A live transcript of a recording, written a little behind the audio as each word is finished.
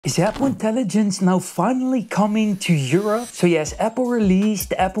Is Apple Intelligence now finally coming to Europe? So yes, Apple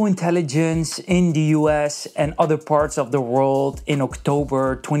released Apple Intelligence in the US and other parts of the world in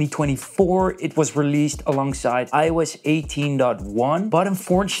October 2024. It was released alongside iOS 18.1. But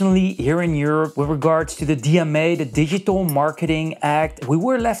unfortunately, here in Europe, with regards to the DMA, the Digital Marketing Act, we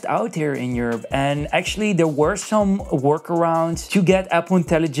were left out here in Europe. And actually, there were some workarounds to get Apple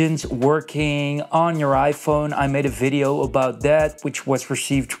Intelligence working on your iPhone. I made a video about that, which was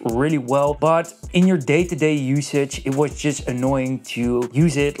received really well, but in your day-to-day usage it was just annoying to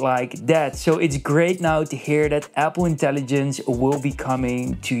use it like that. So it's great now to hear that Apple Intelligence will be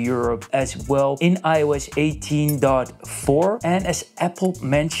coming to Europe as well in iOS 18.4, and as Apple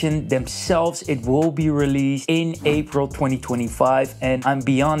mentioned themselves, it will be released in April 2025, and I'm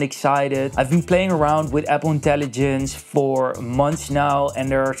beyond excited. I've been playing around with Apple Intelligence for months now,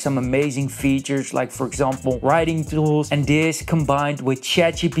 and there are some amazing features, like for example writing tools, and this combined with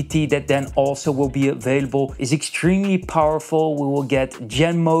ChatGPT that then also will be available is extremely powerful. We will get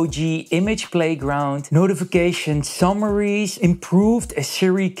Genmoji, image playground, notification summaries, improved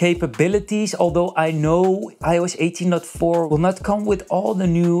Siri capabilities, although I know iOS 18.4 will not come with all the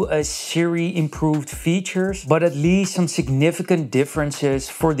new Siri improved features, but at least some significant differences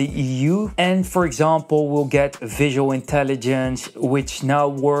for the EU. And for example, we'll get visual intelligence, which now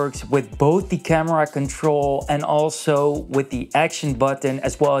works with both the camera control and also with the action button,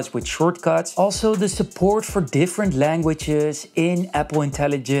 as well as with shortcuts. Also, the support for different languages in Apple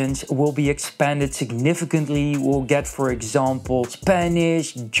Intelligence will be expanded significantly. We'll get, for example,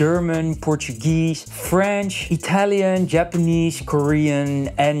 Spanish, German, Portuguese, French, Italian, Japanese, Korean,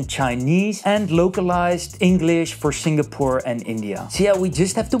 and Chinese, and localized English for Singapore and India. So yeah, we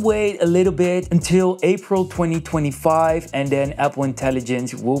just have to wait a little bit until April 2025, and then Apple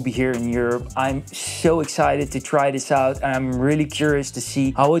Intelligence will be here in Europe. I'm so excited to try this out, and I'm really curious to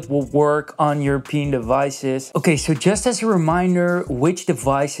see how it will work on European devices. Okay, so just as a reminder, which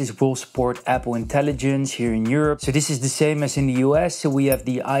devices will support Apple Intelligence here in Europe. So this is the same as in the US. So we have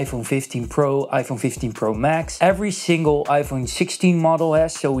the iPhone 15 Pro, iPhone 15 Pro Max. Every single iPhone 16 model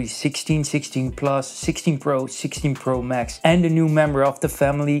has, so we 16, 16 Plus, 16 Pro, 16 Pro Max, and the new member of the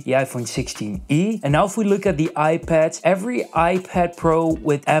family, the iPhone 16e. And now if we look at the iPads, every iPad Pro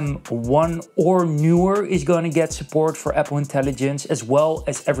with M1 or newer is going to get support for Apple Intelligence, as well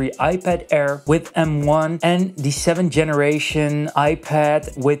as every iPad Air with M1 and the 7th generation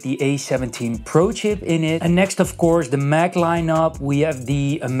iPad with the A17 Pro chip in it. And next, of course, the Mac lineup. We have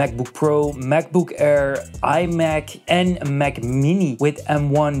the MacBook Pro, MacBook Air, iMac, and Mac Mini with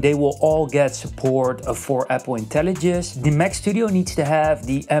M1. They will all get support for Apple Intelligence. The Mac Studio needs to have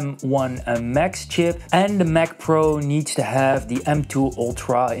the M1 Max chip, and the Mac Pro needs to have the M2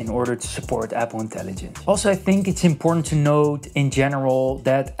 Ultra in order to support Apple Intelligence. Also, I think it's important to note in general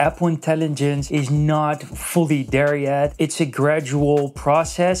that Apple Intelligence is not fully there yet. It's a gradual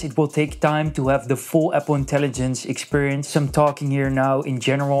process. It will take time to have the full Apple Intelligence experience. So I'm talking here now in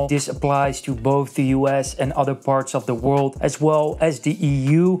general. This applies to both the US and other parts of the world, as well as the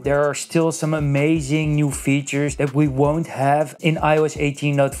EU. There are still some amazing new features that we won't have in iOS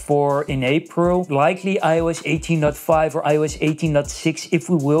 18.4 in April. Likely iOS 18.5 or iOS 18.6, if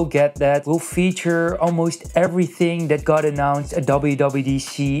we will get that, will feature almost everything that got announced at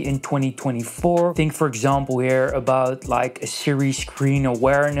WWDC in 2024. Think, for example, here about like a Siri screen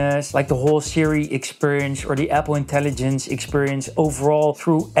awareness, like the whole Siri experience or the Apple Intelligence experience overall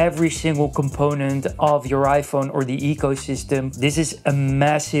through every single component of your iPhone or the ecosystem. This is a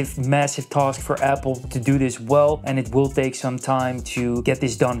massive task for Apple to do this well, and it will take some time to get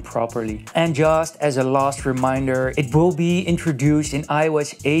this done properly. And just as a last reminder, it will be introduced in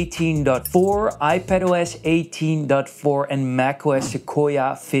iOS 18.4, iPadOS 18.4, and macOS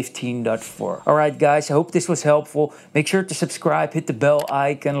Sequoia 15.4. Alright guys, I hope this was helpful. Make sure to subscribe, hit the bell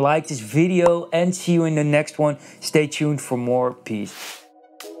icon, like this video, and see you in the next one. Stay tuned for more. Peace.